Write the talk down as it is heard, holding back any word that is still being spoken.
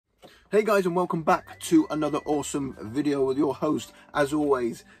Hey guys, and welcome back to another awesome video with your host, as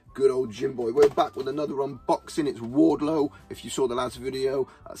always, good old Jim Boy. We're back with another unboxing. It's Wardlow. If you saw the last video,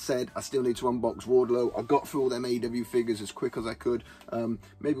 I said I still need to unbox Wardlow. I got through all them AEW figures as quick as I could.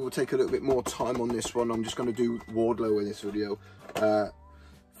 Maybe we'll take a little bit more time on this one. I'm just going to do Wardlow in this video.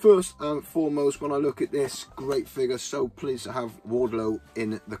 First and foremost, when I look at this, great figure. So pleased to have Wardlow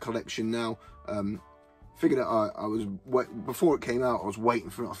in the collection now. Figure that I was, before it came out, I was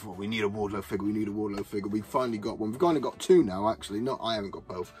waiting for it. I thought, we need a Wardlow figure, we need a Wardlow figure. We finally got one. We've only got two now, actually. I haven't got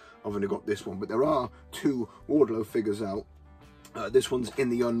both. I've only got this one. But there are two Wardlow figures out. This one's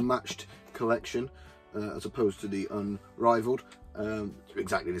in the Unmatched collection, as opposed to the Unrivaled. It's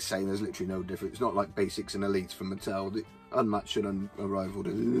exactly the same. There's literally no difference. It's not like Basics and Elites from Mattel. The Unmatched and Unrivaled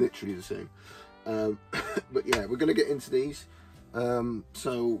are literally the same. But yeah, we're going to get into these.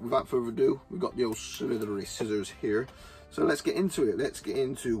 So without further ado, we've got the old slithery scissors here. So let's get into it. Let's get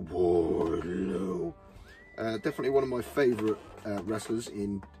into Wardlow. Definitely one of my favourite wrestlers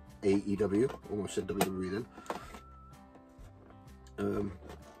in AEW. Almost said WWE then.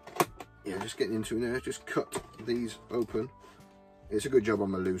 Yeah, just getting into it now. Just cut these open. It's a good job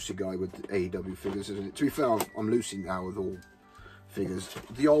I'm a loosey guy with AEW figures, isn't it? To be fair, I'm loosey now with all figures.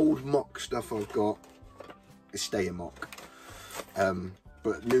 The old mock stuff I've got is staying mock.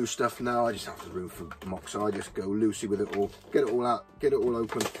 But new stuff now, I just have the room for mock, so I just go loosey with it all, get it all out, get it all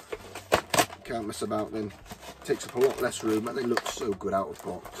open, can't mess about then, takes up a lot less room, and they look so good out of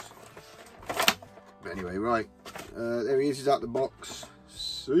box. But anyway, right, there he is, he's out the box,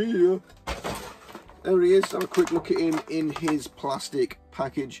 see ya. There he is, have a quick look at him in his plastic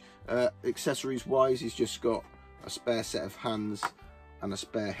package. Accessories wise, he's just got a spare set of hands and a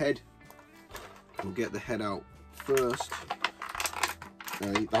spare head. We'll get the head out first.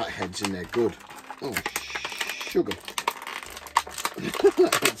 That head's in there good. Oh, sugar.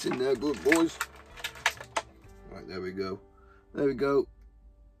 That head's in there good, boys. Right, there we go. There we go.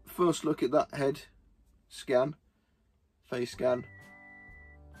 First look at that head scan. Face scan.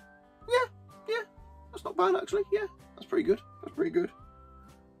 Yeah. That's not bad, actually. Yeah, that's pretty good. That's pretty good.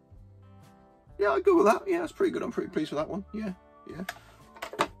 Yeah, I'd go with that. Yeah, that's pretty good. I'm pretty pleased with that one. Yeah.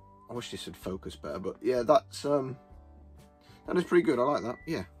 I wish this would focus better, but yeah, that's that is pretty good. I like that.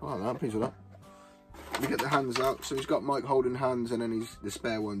 Yeah, I like that. I'm pleased with that. We get the hands out. So he's got Mike holding hands, and then the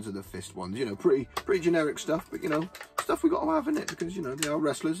spare ones are the fist ones. You know, pretty generic stuff, but you know, stuff we got to have in it because you know they are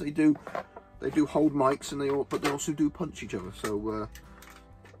wrestlers. They do hold mics, and but they also do punch each other. So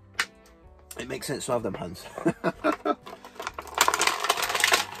it makes sense to have them hands.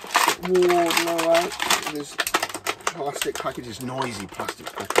 Wardlow out. This plastic package, this noisy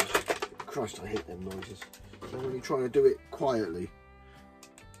plastic package. Christ, I hate them noises. So when you're trying to do it quietly,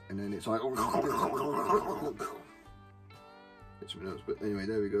 and then it's like, it's something else. But anyway,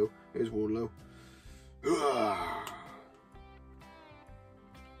 there we go. Here's Wardlow. I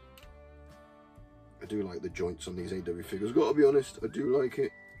do like the joints on these AEW figures. Got to be honest, I do like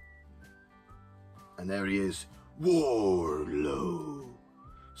it. And there he is, Wardlow.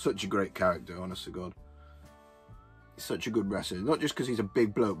 Such a great character, honest to God. Such a good wrestler, not just because he's a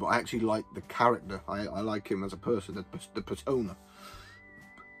big bloke, but I actually like the character. I like him as a person, the persona.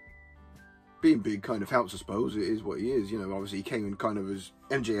 Being big kind of helps, I suppose. It is what he is, you know. Obviously he came in kind of as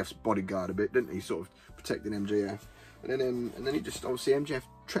MJF's bodyguard a bit, didn't he, sort of protecting MJF, and then he just, obviously MJF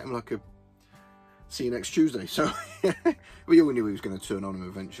treated him like a see you next Tuesday, so we all knew he was going to turn on him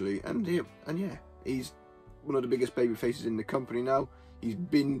eventually, and yeah, he's one of the biggest baby faces in the company now. He's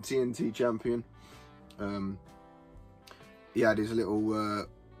been TNT champion. He had his little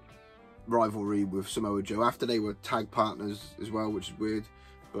rivalry with Samoa Joe after they were tag partners as well, which is weird.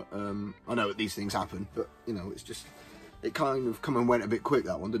 But I know that these things happen, but you know, it's just, it kind of come and went a bit quick,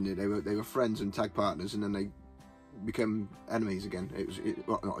 that one, didn't it? They were friends and tag partners, and then they became enemies again.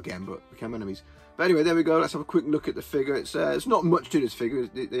 Well, not again, but became enemies. But anyway, there we go. Let's have a quick look at the figure. It's not much to this figure.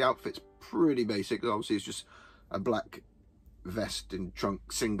 The outfit's pretty basic. Obviously, it's just a black vest and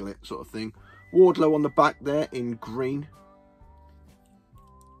trunk singlet sort of thing. Wardlow on the back there in green.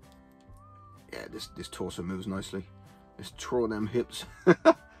 Yeah, this torso moves nicely. Let's draw them hips.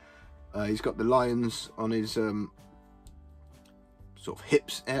 He's got the lions on his sort of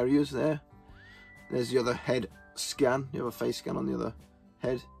hips areas there. There's the other head scan, the other face scan on the other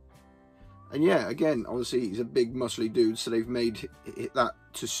head. And yeah, again, obviously he's a big muscly dude, so they've made that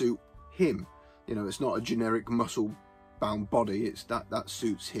to suit him. You know, it's not a generic muscle bound body, it's that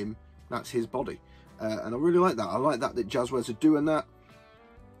suits him. That's his body. And I really like that. I like that Jazzwares are doing that.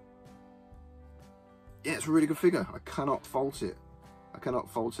 Yeah, it's a really good figure. I cannot fault it. I cannot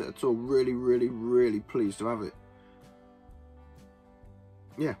fault it at all. Really, really, really pleased to have it.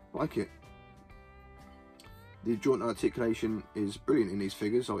 yeah, like it. The joint articulation is brilliant in these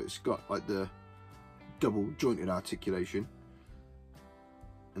figures. So it's got like the double jointed articulation,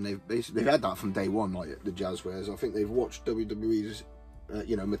 and they've had that from day one, like the Jazzwares. I think they've watched WWE's,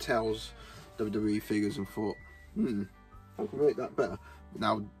 you know, Mattel's WWE figures and thought, I can make that better. But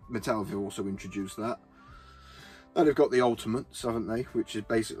now Mattel have also introduced that, and they've got the Ultimates, haven't they? Which is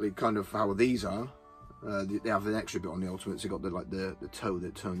basically kind of how these are. They have an extra bit on the Ultimates. They've got the toe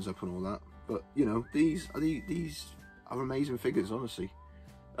that turns up and all that. But you know, these are amazing figures, honestly.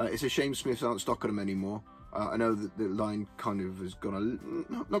 It's a shame Smiths aren't stocking them anymore. I know that the line kind of has gone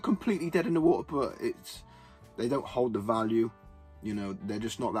not completely dead in the water, but they don't hold the value. You know, they're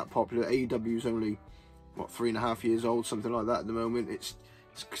just not that popular. AEW's only, what, 3.5 years old, something like that at the moment. It's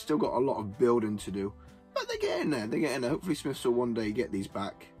still got a lot of building to do, but they're getting there. They're getting there. Hopefully Smiths will one day get these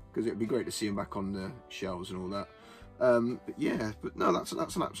back, because it'd be great to see them back on the shelves and all that. But yeah, but no, that's an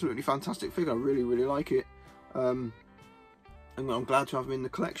absolutely fantastic figure. I really, really like it. And I'm glad to have them in the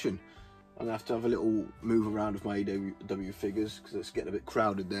collection. I'm gonna have to have a little move around with my AEW figures, because it's getting a bit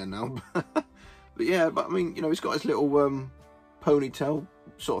crowded there now. But yeah, but I mean, you know, he's got his little ponytail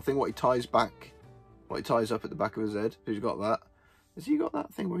sort of thing, what he ties up at the back of his head. Who's got that? Has he got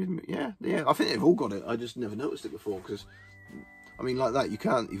that thing where he's, yeah, I think they've all got it. I just never noticed it before, because I mean, like that, you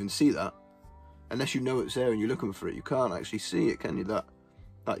can't even see that unless you know it's there and you're looking for it. You can't actually see it, can you? That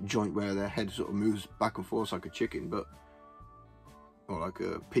joint where their head sort of moves back and forth like a chicken, but, or like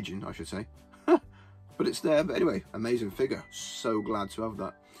a pigeon, I should say. But it's there. But anyway, amazing figure. So glad to have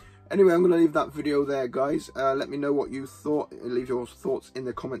that. Anyway, I'm going to leave that video there, guys. Let me know what you thought. Leave your thoughts in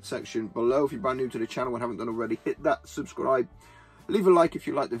the comment section below. If you're brand new to the channel and haven't done already, hit that subscribe. Leave a like if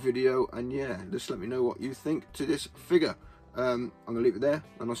you like the video. And yeah, just let me know what you think to this figure. I'm going to leave it there,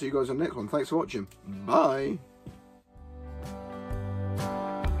 and I'll see you guys on the next one. Thanks for watching. Bye.